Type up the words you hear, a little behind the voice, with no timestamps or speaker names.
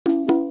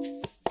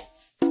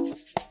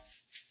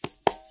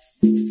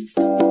This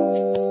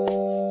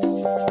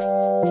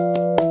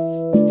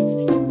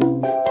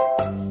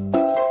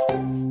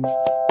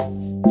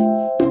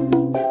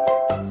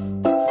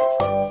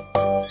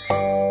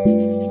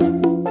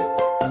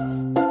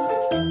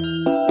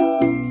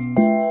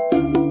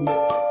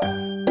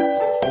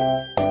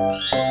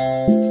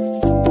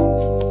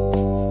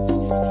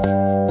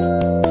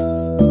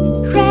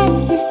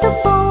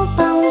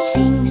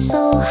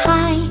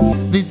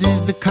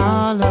is the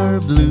color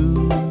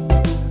blue,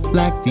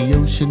 like the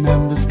ocean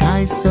and the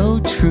sky so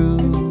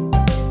true.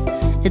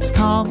 It's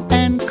calm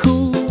and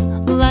cool,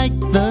 like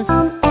the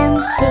sun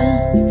and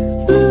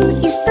sea. Blue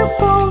is the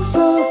ball,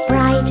 so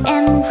bright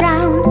and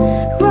round,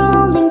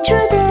 rolling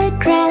through the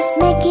grass,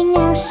 making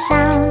a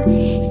sound.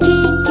 Kick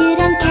it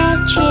and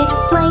catch it,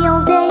 play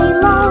all day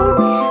long.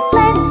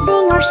 Let's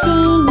sing our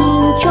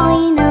singing,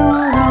 join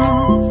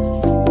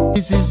along.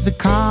 This is the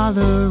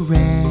color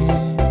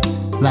red,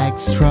 like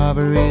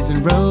strawberries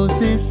and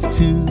roses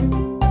too.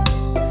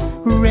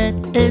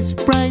 Red is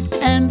bright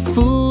and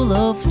full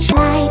of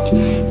light.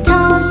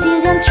 Toss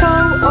it and throw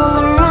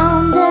all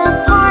around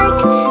the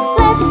park.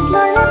 Let's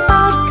learn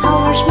about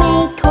colors,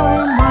 make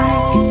or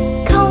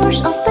mark. Colors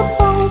of the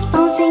balls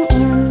bouncing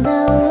in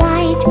the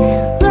light,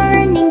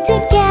 learning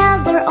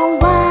together, oh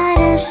what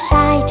a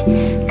sight.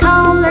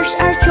 Colors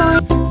are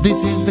joy.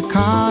 This is the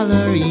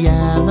color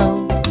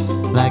yellow,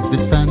 like the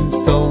sun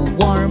so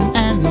warm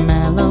and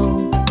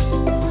mellow.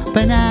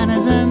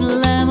 Bananas and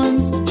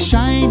lemons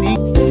shining.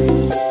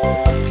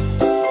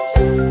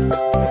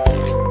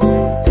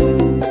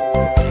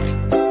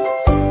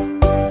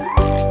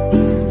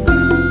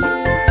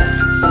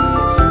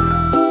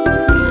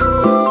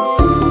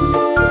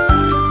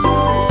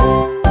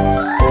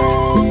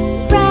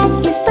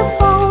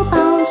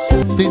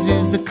 This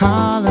is the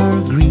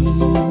color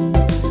green,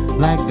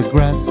 like the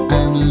grass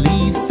and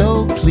leaves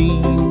so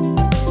clean.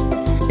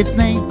 It's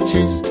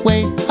nature's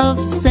way of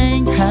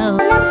saying hello.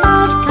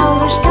 About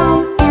colors,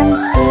 come and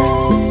see.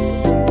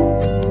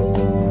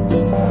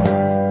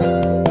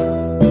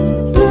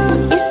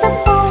 Blue is the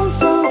ball,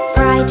 so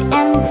bright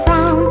and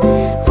round,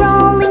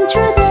 rolling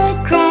through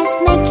the grass,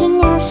 making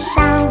a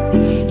sound.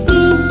 Kick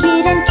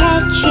it and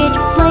catch it,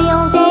 play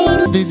all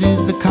day. This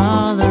is the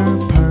color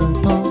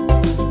purple,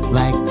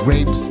 like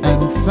grapes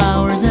and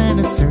flowers in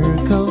a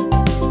circle.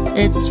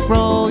 It's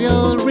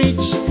royal,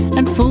 rich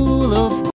and full of